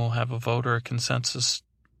 and then we'll have a vote or a consensus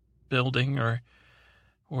building or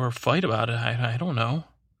fight about it. I don't know.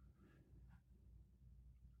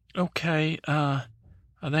 Okay,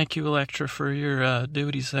 thank you, Electra, for your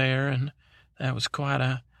duties there, and that was quite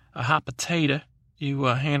a hot potato you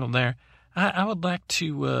handled there. I would like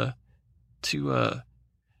to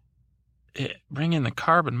bring in the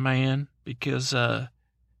Carbon Man, because I'd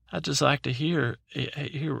just like to hear,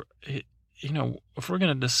 if we're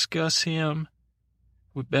going to discuss him,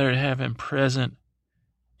 we better have him present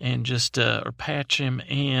and just or patch him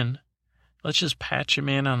in. Let's just patch him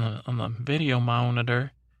in on the video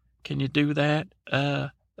monitor. Can you do that?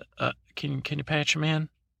 Can you patch him in?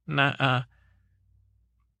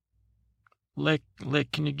 Lick,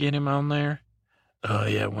 can you get him on there? Oh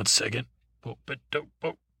yeah, 1 second.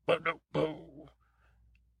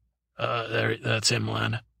 There, that's him,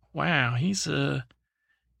 Lana. Wow, he's a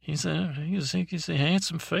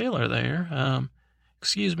handsome feller there.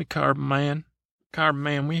 Excuse me, Carbon Man. Carbon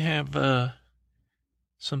Man, we have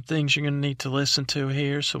some things you're gonna need to listen to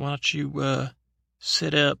here. So why don't you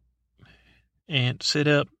sit up?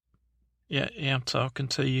 Yeah, I'm talking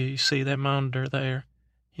to you. You see that monitor there?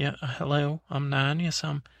 Yeah, hello, I'm 9. Yes,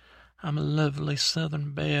 I'm a lovely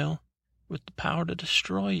Southern belle with the power to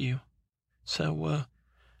destroy you. So,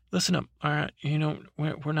 listen up, all right?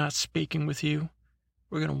 We're not speaking with you.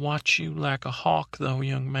 We're going to watch you like a hawk, though,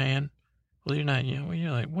 young man. Well, you're not,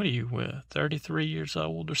 you're like, what are you, 33 years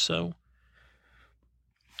old or so?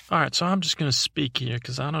 All right, so I'm just going to speak here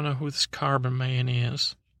because I don't know who this Carbon Man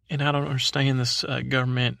is. And I don't understand this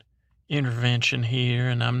government intervention here,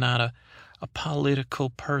 and I'm not a political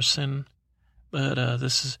person, but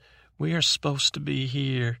we are supposed to be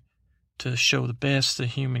here to show the best of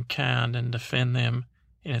humankind and defend them,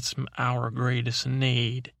 and it's our greatest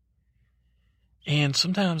need. And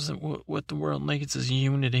sometimes what the world needs is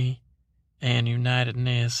unity and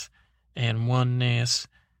unitedness and oneness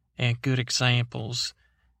and good examples.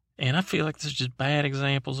 And I feel like there's just bad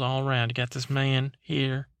examples all around. You got this man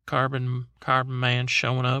here, Carbon Man,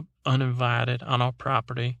 showing up uninvited on our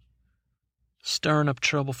property, stirring up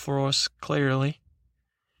trouble for us, clearly.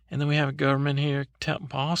 And then we have a government here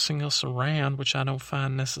bossing us around, which I don't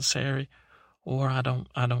find necessary, or I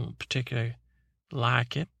don't particularly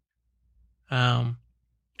like it. And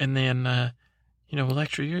then,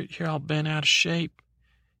 Electra, you're all bent out of shape.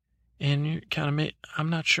 And you I'm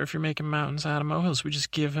not sure if you're making mountains out of molehills. We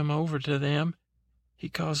just give him over to them. He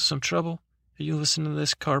causes some trouble. You listen to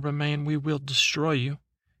this, Carbon Man, we will destroy you.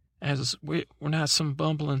 As we're not some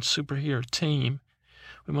bumbling superhero team.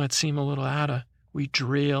 We might seem a little we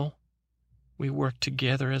drill. We work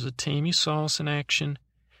together as a team. You saw us in action,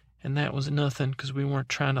 and that was nothing because we weren't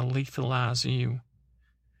trying to lethalize you.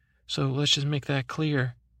 So let's just make that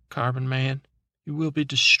clear, Carbon Man. You will be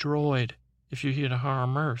destroyed if you're here to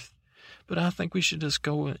harm Earth. But I think we should just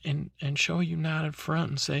go and show a united front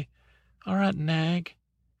and say, all right, Nag,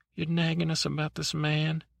 you're nagging us about this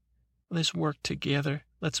man. Let's work together.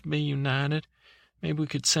 Let's be united. Maybe we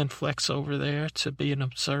could send Flex over there to be an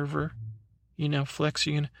observer. Flex,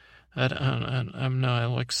 I'm not, I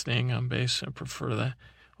like staying on base. I prefer that.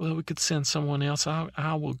 Well, we could send someone else.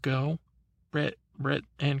 I will go. Brett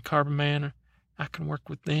and Carbon Man, I can work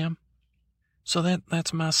with them. So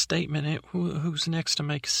that's my statement. Who's next to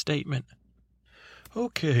make a statement?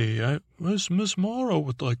 Okay, Miss Morrow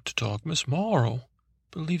would like to talk. Miss Morrow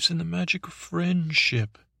believes in the magic of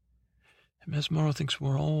friendship. And Miss Morrow thinks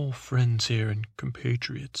we're all friends here and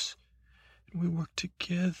compatriots. And we work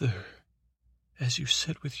together, as you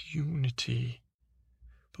said, with unity.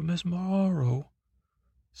 But Miss Morrow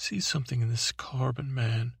sees something in this Carbon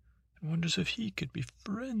Man and wonders if he could be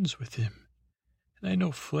friends with him. And I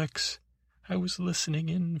know Flex, I was listening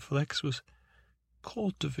in, Flex was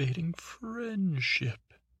cultivating friendship.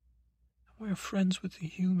 We're friends with the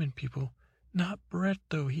human people. Not Brett,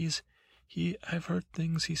 though. I've heard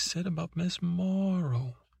things he said about Miss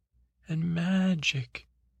Morrow and magic.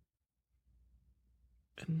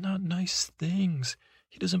 And not nice things.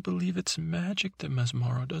 He doesn't believe it's magic that Miss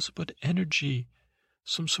Morrow does, but energy.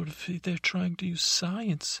 Some sort of, they're trying to use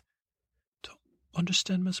science to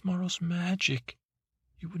understand Miss Morrow's magic.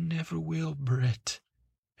 You never will, Brett.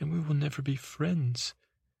 And we will never be friends,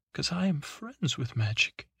 because I am friends with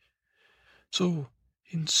magic. So,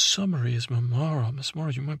 in summary, Miss Morrow,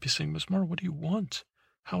 you might be saying, Miss Morrow, what do you want?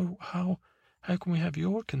 How can we have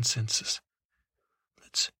your consensus?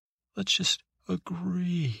 Let's just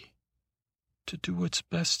agree to do what's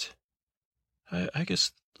best. I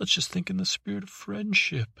guess let's just think in the spirit of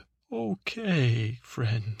friendship. Okay,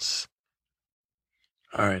 friends.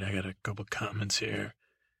 All right, I got a couple comments here.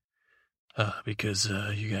 Because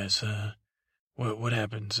you guys, what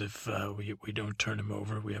happens if we don't turn him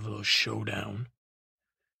over? We have a little showdown.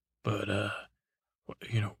 But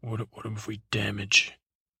what if we damage?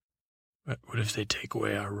 What if they take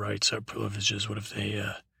away our rights, our privileges? What if they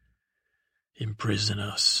imprison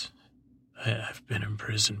us? I've been in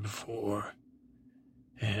prison before,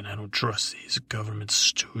 and I don't trust these government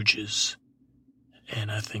stooges.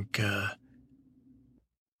 And I think I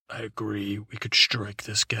agree, we could strike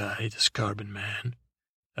this guy, this Carbon Man.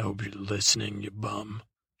 I hope you're listening, you bum,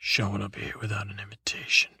 showing up here without an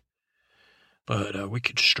invitation. But we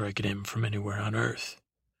could strike at him from anywhere on Earth.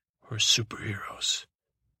 We're superheroes.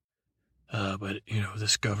 But,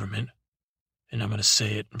 this government, and I'm going to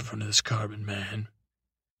say it in front of this Carbon Man,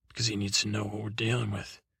 because he needs to know what we're dealing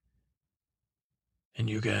with. And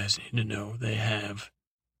you guys need to know they have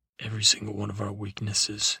every single one of our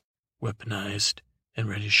weaknesses weaponized and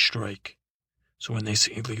ready to strike. So when they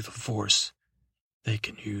see lethal force, they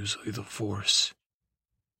can use lethal force.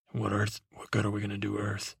 And what good are we going to do,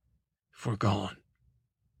 Earth, if we're gone?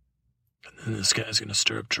 And then this guy's going to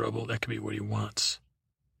stir up trouble. That could be what he wants.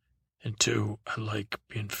 And two, I like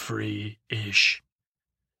being free-ish.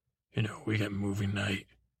 We got movie night.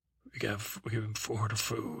 We can afford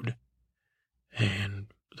food. And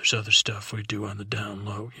there's other stuff we do on the down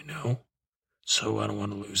low, So I don't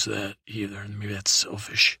want to lose that either, and maybe that's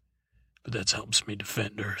selfish, but that helps me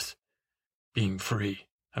defend Earth. Being free.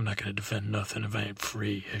 I'm not going to defend nothing if I ain't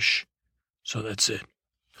free-ish. So that's it.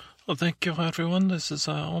 Well, thank you, everyone. This is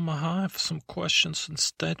Omaha. I have some questions and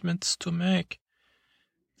statements to make.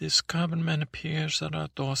 This Carbon Man appears at our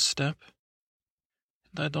doorstep,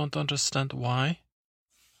 and I don't understand why.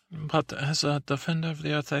 But as a defender of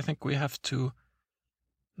the Earth, I think we have to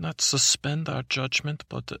not suspend our judgment,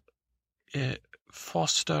 but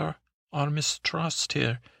foster our mistrust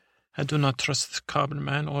here. I do not trust this Carbon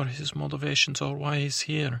Man or his motivations or why he's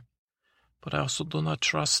here. But I also do not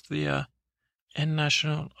trust the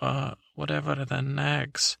national, whatever, the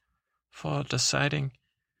nags for deciding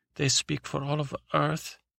they speak for all of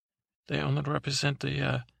Earth. They only represent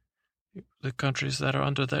the countries that are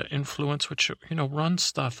under their influence, which, run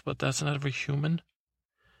stuff, but that's not every human.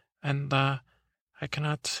 And I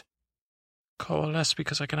cannot coalesce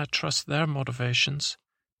because I cannot trust their motivations.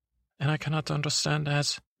 And I cannot understand,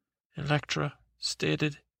 as Electra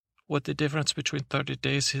stated, what the difference between 30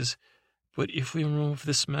 days is. But if we remove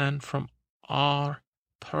this man from our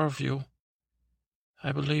purview,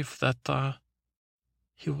 I believe that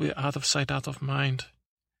he'll be out of sight, out of mind.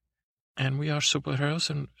 And we are superheroes,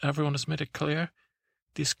 and everyone has made it clear.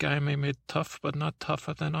 This guy may be tough, but not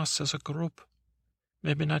tougher than us as a group.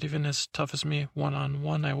 Maybe not even as tough as me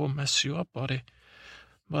one-on-one. I will mess you up, buddy.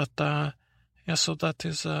 But, yeah, so that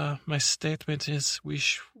is, my statement is we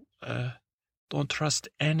don't trust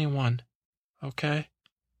anyone, okay?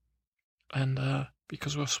 And,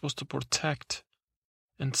 because we're supposed to protect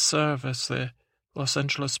and serve as the Los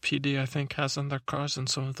Angeles PD, I think, has in their cars in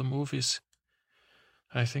some of the movies.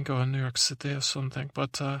 I think, or in New York City or something.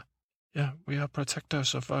 But, yeah, we are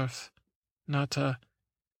protectors of Earth, not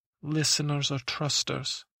listeners or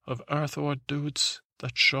trusters of Earth or dudes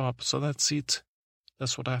that show up. So that's it.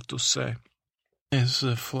 That's what I have to say. Is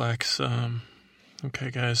Flex.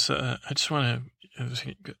 Okay, guys, I just want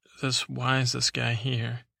to. Why is this guy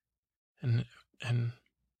here? And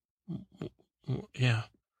yeah,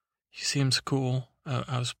 he seems cool.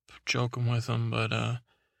 I was joking with him, but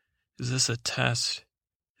is this a test?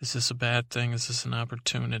 Is this a bad thing? Is this an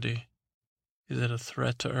opportunity? Is it a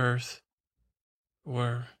threat to Earth?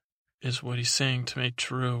 Or is what he's saying to me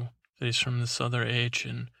true, that he's from this other age?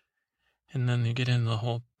 And then you get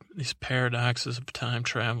into these paradoxes of time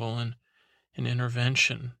travel and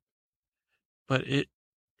intervention. But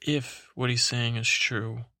if what he's saying is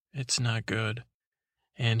true, it's not good.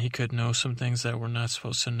 And he could know some things that we're not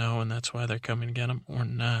supposed to know, and that's why they're coming to get him, or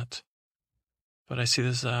not. But I see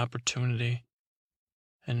this as an opportunity.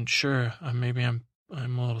 And sure, maybe I'm a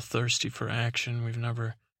little thirsty for action. We've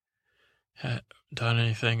never done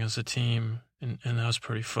anything as a team, and that was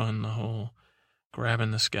pretty fun, the whole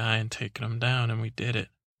grabbing this guy and taking him down, and we did it.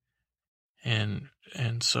 And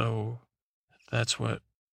so that's what,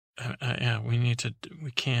 yeah, we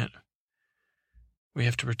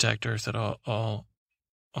have to protect Earth at all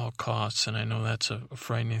costs, and I know that's a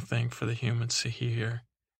frightening thing for the humans to hear,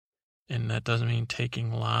 and that doesn't mean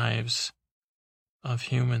taking lives of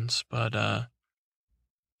humans, but I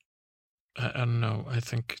don't know. I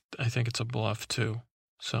think it's a bluff too.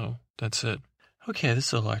 So that's it. Okay, this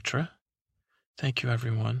is Electra. Thank you,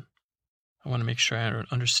 everyone. I want to make sure I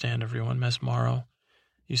understand everyone. Mesmaro,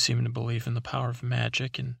 you seem to believe in the power of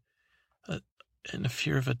magic and a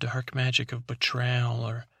fear of a dark magic of betrayal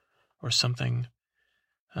or something.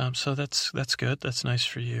 So that's good. That's nice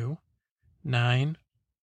for you. 9,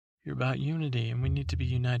 you're about unity, and we need to be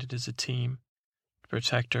united as a team to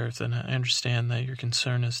protect Earth. And I understand that your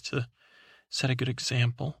concern is to set a good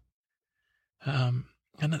example. And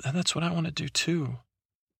that's what I want to do too.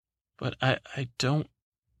 But I don't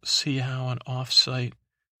see how an offsite,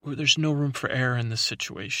 there's no room for error in this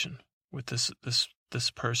situation with this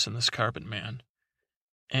person, this carbon man.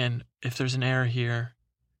 And if there's an error here,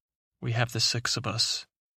 we have the 6 of us.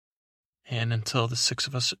 And until the 6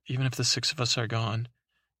 of us, even if the 6 of us are gone,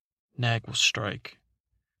 Nag will strike.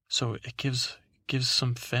 So it gives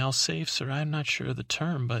some fail safes, or I'm not sure of the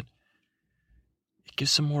term, but it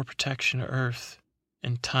gives some more protection to Earth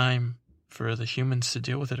and time for the humans to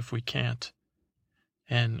deal with it if we can't.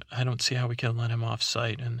 And I don't see how we can let him off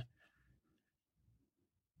site. And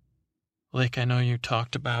like, I know you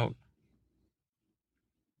talked about,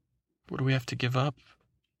 what do we have to give up?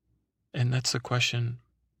 And that's the question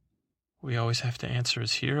we always have to answer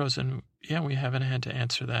as heroes. And yeah, we haven't had to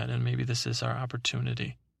answer that. And maybe this is our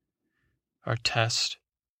opportunity, our test,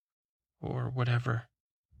 or whatever,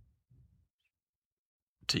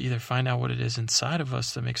 to either find out what it is inside of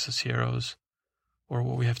us that makes us heroes, or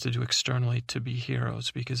what we have to do externally to be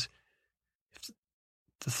heroes. Because if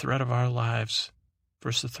the threat of our lives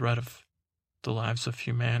versus the threat of the lives of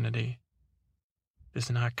humanity is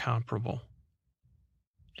not comparable.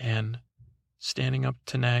 And standing up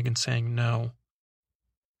to Nag and saying no,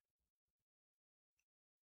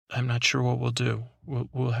 I'm not sure what we'll do.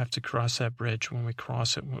 We'll have to cross that bridge. When we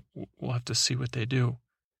cross it, we'll have to see what they do.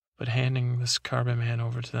 But handing this carbon man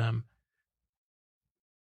over to them,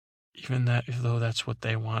 even though that's what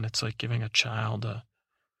they want, it's like giving a child a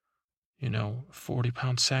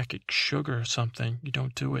 40-pound sack of sugar or something. You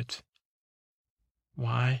don't do it.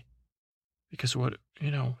 Why? Because the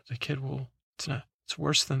kid will, it's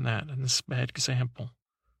worse than that, and this is a bad example.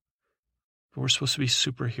 But we're supposed to be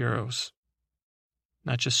superheroes,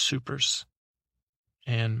 not just supers.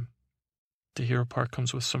 And the hero part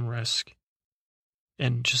comes with some risk.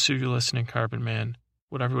 And just so you're listening, Carbon Man,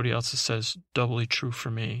 what everybody else says, doubly true for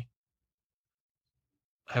me.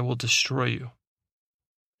 I will destroy you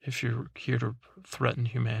if you're here to threaten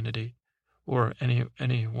humanity or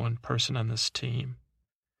any one person on this team.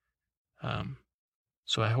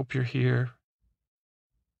 So I hope you're here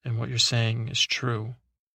and what you're saying is true,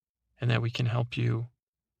 and that we can help you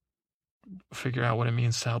figure out what it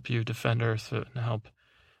means to help you defend Earth and help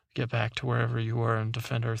get back to wherever you were and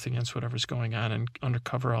defend Earth against whatever's going on and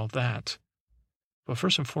undercover all that. But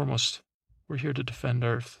first and foremost, we're here to defend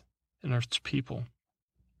Earth and Earth's people.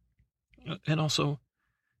 And also,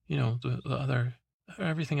 the other,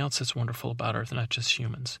 everything else that's wonderful about Earth, not just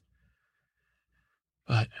humans.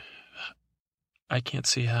 But I can't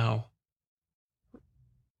see how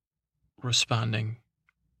responding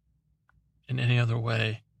in any other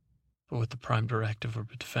way but with the prime directive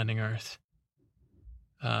of defending Earth.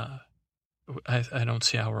 I don't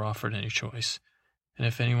see how we're offered any choice. And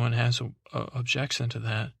if anyone has an objection to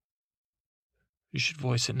that, you should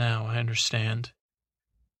voice it now. I understand.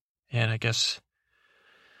 And I guess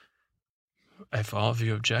if all of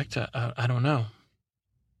you object, I don't know.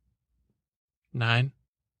 9?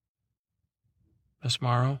 Miss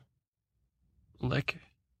Morrow? Lick?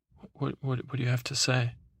 What do you have to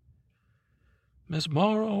say? Miss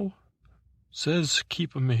Morrow says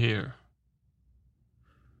keep him here.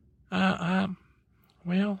 Well,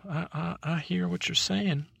 I hear what you're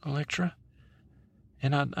saying, Electra.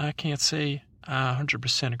 And I can't say I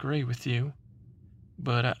 100% agree with you,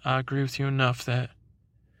 but I agree with you enough that,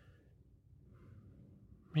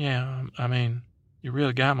 yeah, I mean, you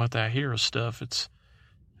really got me with that hero stuff. It's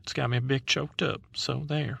got me a bit choked up. So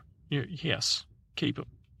there. Yes, keep him.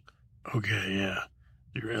 Okay, yeah.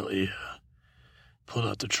 You really pulled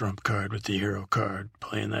out the trump card with the hero card,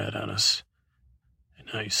 playing that on us. And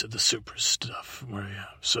now you said the super stuff.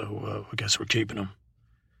 So I guess we're keeping them.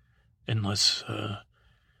 Unless, I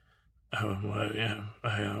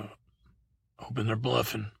hoping they're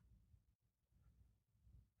bluffing.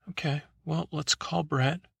 Okay, well, let's call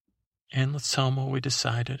Brett, and let's tell him what we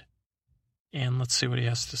decided, and let's see what he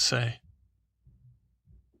has to say.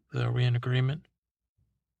 Are we in agreement?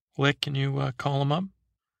 Lick, can you call him up?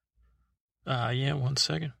 Yeah, 1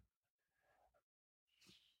 second.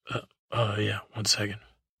 Yeah, 1 second.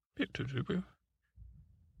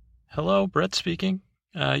 Hello, Brett speaking.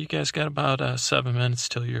 You guys got about 7 minutes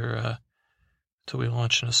till we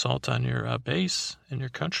launch an assault on your base in your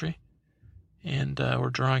country, and we're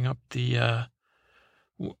drawing up the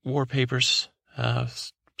war papers.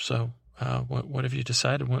 So, what have you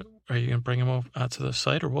decided? What, are you going to bring them out to the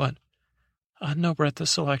site or what? No, Brett,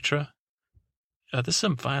 this is Electra. This is a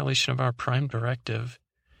violation of our prime directive,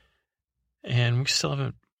 and we still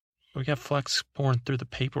haven't. We got Flex pouring through the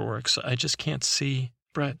paperwork, so I just can't see,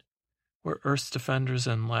 Brett. We're Earth's defenders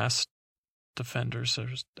and last defenders,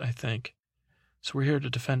 I think. So we're here to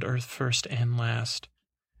defend Earth first and last.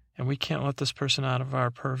 And we can't let this person out of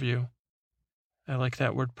our purview. I like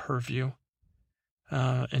that word, purview.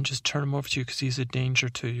 And just turn him over to you because he's a danger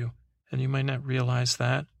to you. And you might not realize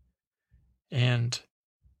that. And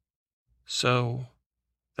so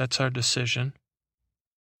that's our decision.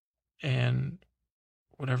 And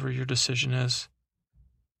whatever your decision is,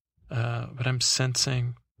 but I'm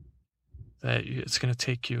sensing that it's going to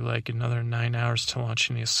take you like another 9 hours to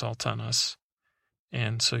launching the assault on us.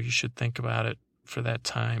 And so you should think about it for that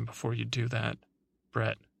time before you do that,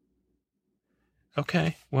 Brett.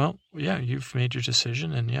 Okay, well, yeah, you've made your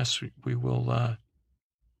decision, and yes, we will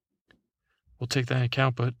we'll take that into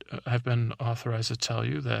account, but I've been authorized to tell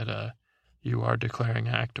you that you are declaring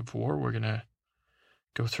an act of war. We're going to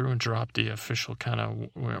go through and drop the official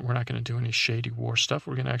we're not going to do any shady war stuff.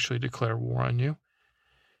 We're going to actually declare war on you.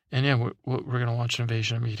 And yeah, we're going to launch an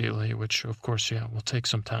invasion immediately, which, of course, yeah, will take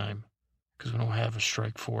some time because we don't have a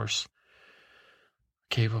strike force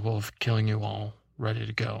capable of killing you all, ready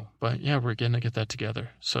to go. But yeah, we're going to get that together.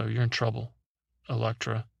 So you're in trouble,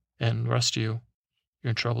 Electra, and the rest of you, you're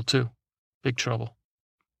in trouble too. Big trouble.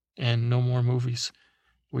 And no more movies.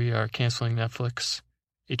 We are canceling Netflix,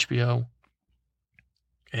 HBO,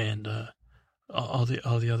 and all the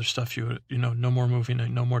other stuff. No more movie,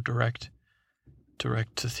 no more direct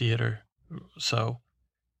to theater. So,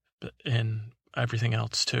 and everything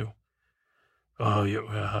else too. Oh,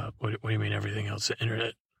 what do you mean everything else? The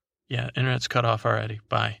internet? Yeah, internet's cut off already.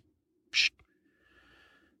 Bye. Psst.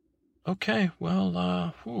 Okay,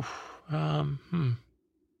 well,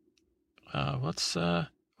 let's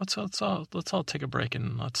all take a break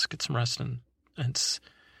and let's get some rest and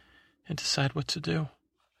decide what to do.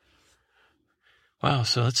 Wow,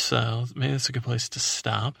 so maybe that's a good place to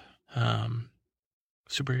stop.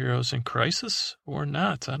 Superheroes in crisis or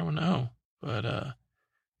not? I don't know, but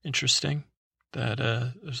interesting that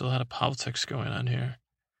there's a lot of politics going on here,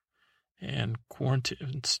 and quarantine,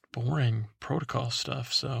 it's boring protocol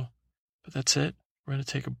stuff. So, but that's it. We're gonna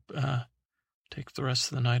take the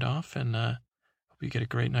rest of the night off, and hope you get a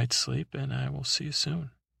great night's sleep, and I will see you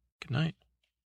soon. Good night.